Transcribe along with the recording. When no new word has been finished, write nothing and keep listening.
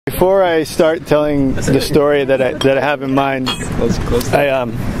Before I start telling the story that I have in mind, I'll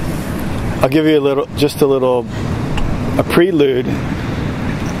give you a prelude.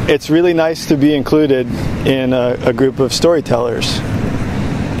 It's really nice to be included in a group of storytellers,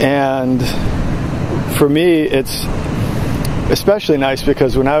 and for me, it's especially nice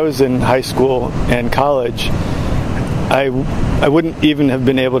because when I was in high school and college, I wouldn't even have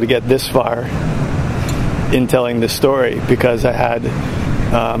been able to get this far in telling this story because I had.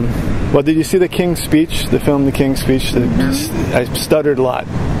 Well, did you see the King's Speech? The film The King's Speech? I stuttered a lot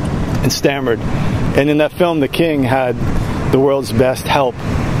and stammered. And in that film, the king had the world's best help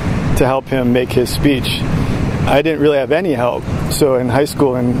to help him make his speech. I didn't really have any help. So in high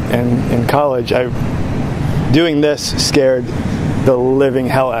school and in college, doing this scared the living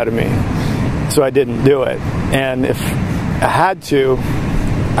hell out of me. So I didn't do it. And if I had to,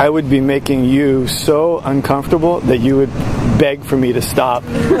 I would be making you so uncomfortable that you would beg for me to stop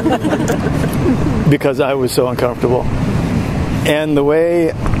because I was so uncomfortable. And the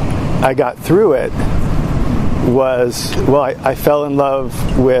way I got through it was, well, I fell in love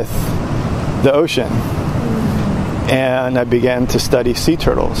with the ocean, and I began to study sea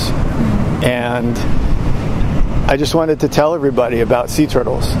turtles, and I just wanted to tell everybody about sea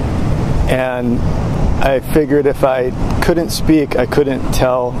turtles. And I figured if I couldn't speak, I couldn't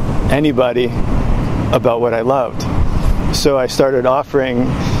tell anybody about what I loved. So I started offering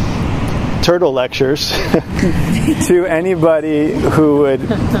turtle lectures to anybody who would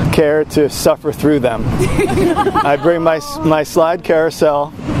care to suffer through them. I bring my slide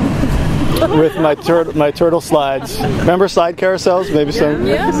carousel with my turtle slides. Remember slide carousels? Maybe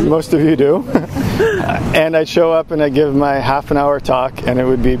most of you do. And I'd show up and I'd give my half-an-hour talk, and it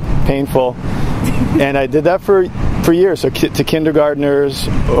would be painful. And I did that for years, so to kindergartners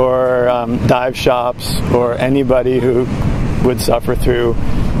or dive shops or anybody who would suffer through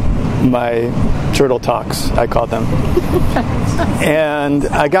my turtle talks, I called them. And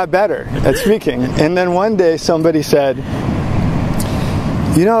I got better at speaking. And then one day somebody said,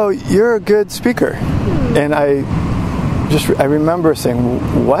 "You know, you're a good speaker." And I remember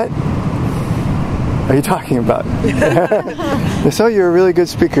saying, "What are you talking about?" They said, "Oh, you're a really good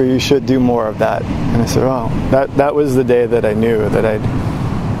speaker. You should do more of that." And I said, "Oh, that was the day that I knew that I'd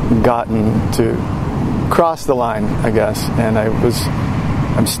gotten to cross the line, I guess." And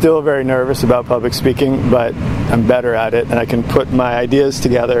I'm still very nervous about public speaking, but I'm better at it, and I can put my ideas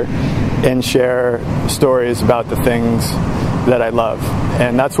together and share stories about the things that I love.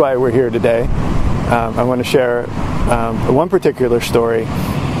 And that's why we're here today. I want to share one particular story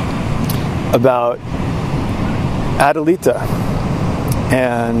about Adelita.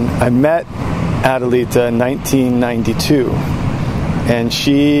 And I met Adelita in 1992, and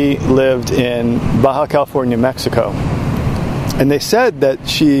she lived in Baja California, Mexico. And they said that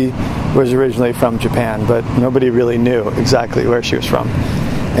she was originally from Japan, but nobody really knew exactly where she was from.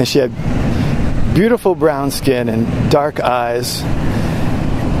 And she had beautiful brown skin and dark eyes,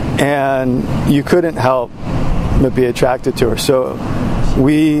 and you couldn't help but be attracted to her. So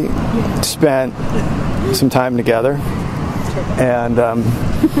we spent some time together, and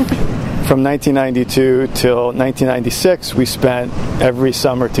from 1992 till 1996 we spent every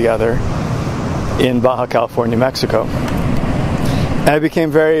summer together in Baja California, Mexico. And I became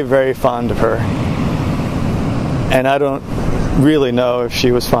very, very fond of her, and I don't really know if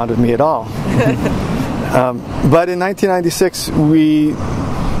she was fond of me at all. But in 1996 we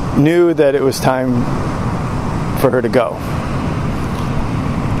knew that it was time for her to go.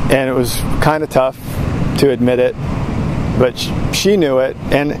 And it was kind of tough to admit it, but she knew it,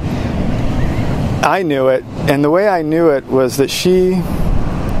 and I knew it. And the way I knew it was that she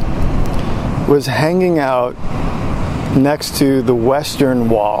was hanging out next to the western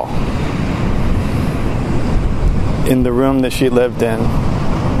wall in the room that she lived in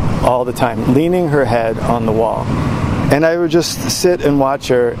all the time, leaning her head on the wall. And I would just sit and watch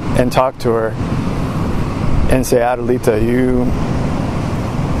her and talk to her and say, "Adelita, you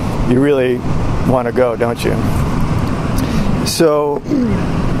really want to go, don't you?" So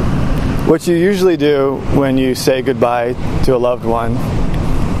what you usually do when you say goodbye to a loved one,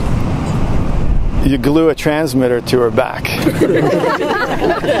 you glue a transmitter to her back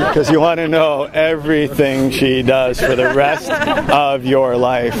because you want to know everything she does for the rest of your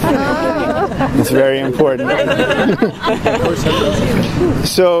life. It's very important.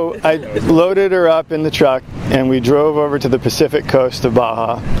 So I loaded her up in the truck, and we drove over to the Pacific coast of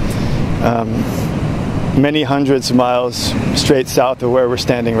Baja, many hundreds of miles straight south of where we're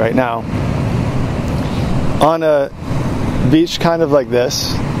standing right now, on a beach kind of like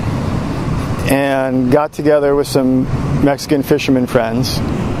this, and got together with some Mexican fisherman friends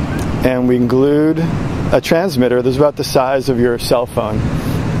and we glued a transmitter that was about the size of your cell phone,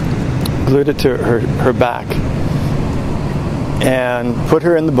 glued it to her back, and put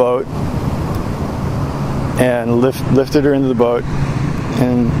her in the boat, and lifted her into the boat,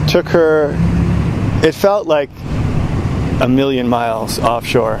 and took her. It felt like a million miles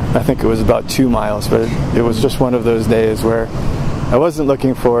offshore. I think it was about 2 miles, but it was just one of those days where I wasn't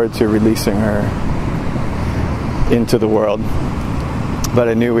looking forward to releasing her into the world, but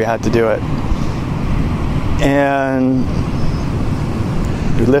I knew we had to do it. And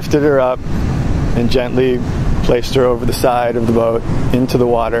we lifted her up and gently placed her over the side of the boat into the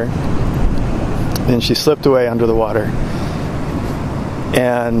water. And she slipped away under the water.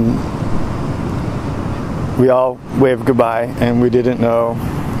 And we all waved goodbye, and we didn't know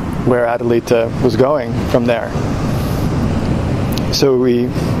where Adelita was going from there. So we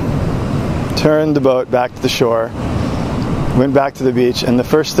turned the boat back to the shore, went back to the beach, and the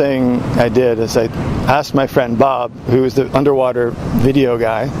first thing I did is I asked my friend Bob, who was the underwater video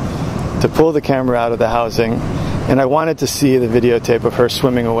guy, to pull the camera out of the housing, and I wanted to see the videotape of her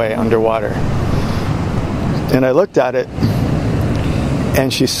swimming away underwater. And I looked at it,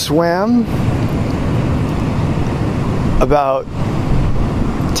 and she swam about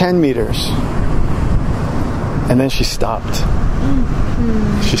 10 meters, and then she stopped.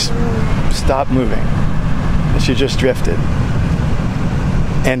 She stopped moving, and she just drifted.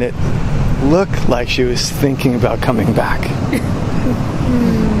 And it looked like she was thinking about coming back.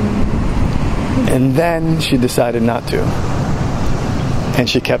 And then she decided not to. And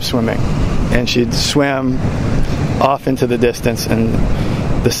she kept swimming. And she swam off into the distance, and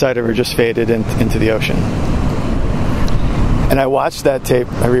the sight of her just faded into the ocean. And I watched that tape.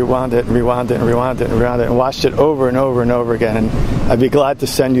 I rewound it and rewound it and rewound it and rewound it and watched it over and over and over again. And I'd be glad to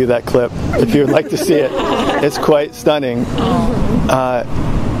send you that clip if you would like to see it. It's quite stunning.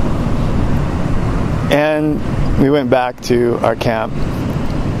 And we went back to our camp.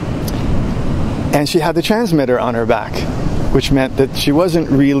 And she had the transmitter on her back, which meant that she wasn't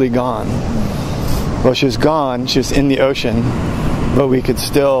really gone. Well, she was gone. She was in the ocean, but we could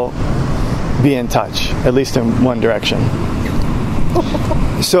still be in touch, at least in one direction.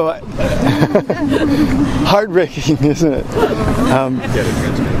 So heartbreaking, isn't it?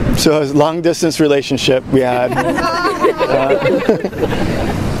 So it was a long-distance relationship we had.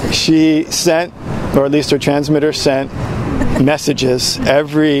 She sent, or at least her transmitter sent, messages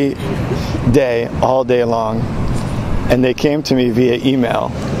every day, all day long, and they came to me via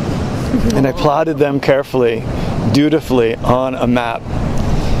email. And I plotted them carefully, dutifully on a map.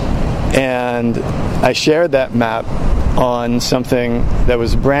 And I shared that map on something that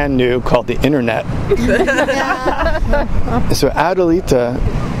was brand new called the internet. So Adelita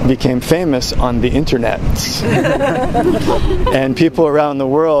became famous on the internet. And people around the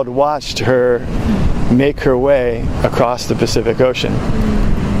world watched her make her way across the Pacific Ocean.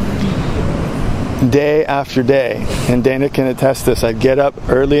 Day after day, and Dana can attest this, I'd get up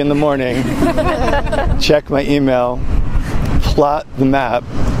early in the morning, check my email, plot the map,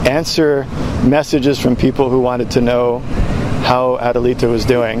 answer messages from people who wanted to know how Adelita was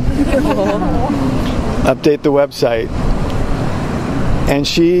doing, update the website, and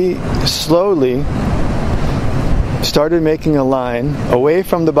she slowly started making a line away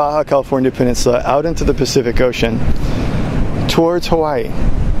from the Baja California Peninsula out into the Pacific Ocean towards Hawaii.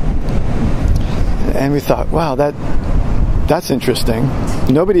 And we thought, wow, that's interesting.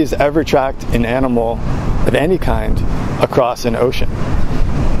 Nobody has ever tracked an animal of any kind across an ocean.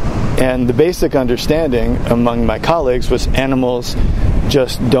 And the basic understanding among my colleagues was animals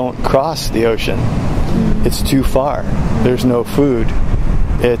just don't cross the ocean. It's too far. There's no food.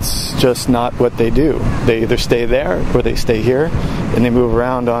 It's just not what they do. They either stay there or they stay here, and they move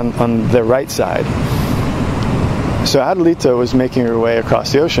around on their right side. So Adelita was making her way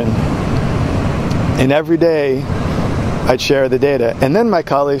across the ocean. And every day I'd share the data. And then my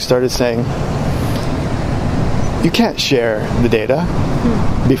colleagues started saying, you can't share the data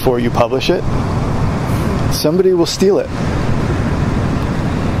before you publish it. Somebody will steal it.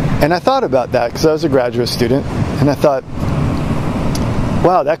 And I thought about that because I was a graduate student. And I thought,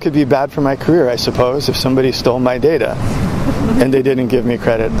 wow, that could be bad for my career, I suppose, if somebody stole my data and they didn't give me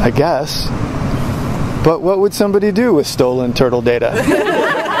credit, I guess. But what would somebody do with stolen turtle data?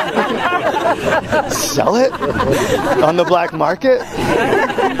 Sell it on the black market?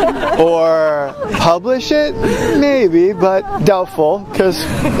 Or publish it? Maybe, but doubtful, because,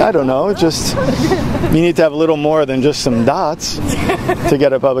 I don't know, just you need to have a little more than just some dots to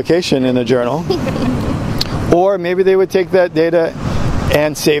get a publication in a journal. Or maybe they would take that data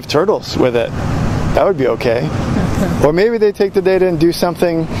and save turtles with it. That would be okay. Or maybe they take the data and do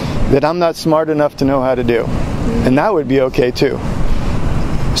something that I'm not smart enough to know how to do. And that would be okay too.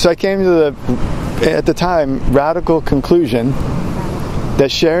 So I came to the, at the time, radical conclusion that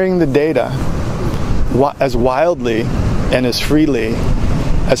sharing the data as wildly and as freely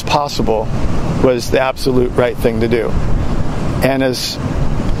as possible was the absolute right thing to do. And as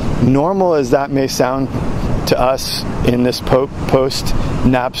normal as that may sound to us in this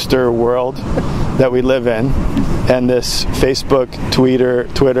post-Napster world that we live in, and this Facebook,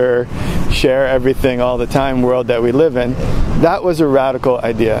 Twitter, share everything all the time world that we live in, that was a radical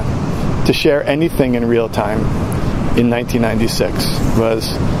idea. To share anything in real time in 1996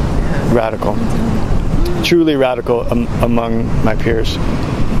 was radical. Truly radical among my peers.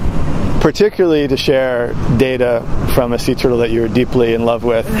 Particularly to share data from a sea turtle that you were deeply in love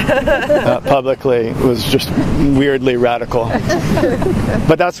with publicly was just weirdly radical.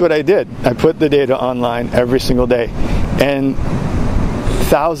 But that's what I did. I put the data online every single day. And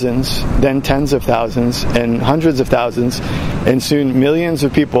thousands, then tens of thousands, and hundreds of thousands, and soon millions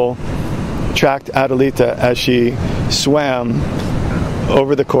of people tracked Adelita as she swam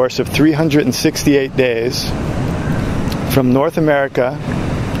over the course of 368 days from North America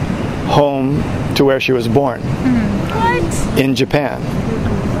home to where she was born. What? In Japan.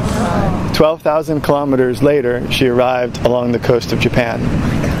 12,000 kilometers later, she arrived along the coast of Japan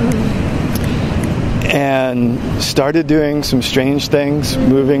and started doing some strange things,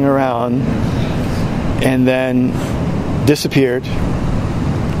 moving around, and then disappeared,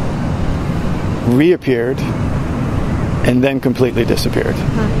 reappeared, and then completely disappeared.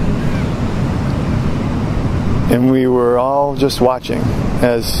 And we were all just watching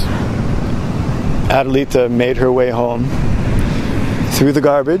as Adelita made her way home through the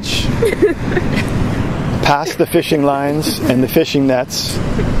garbage, past the fishing lines and the fishing nets,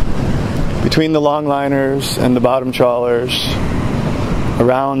 between the longliners and the bottom trawlers,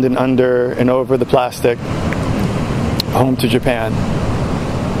 around and under and over the plastic, home to Japan.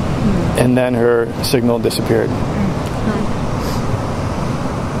 And then her signal disappeared.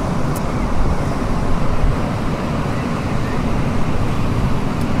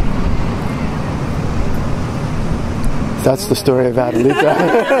 That's the story of Adelita.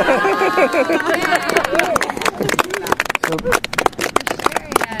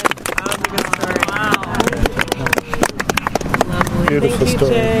 Beautiful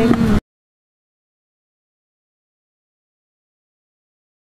story.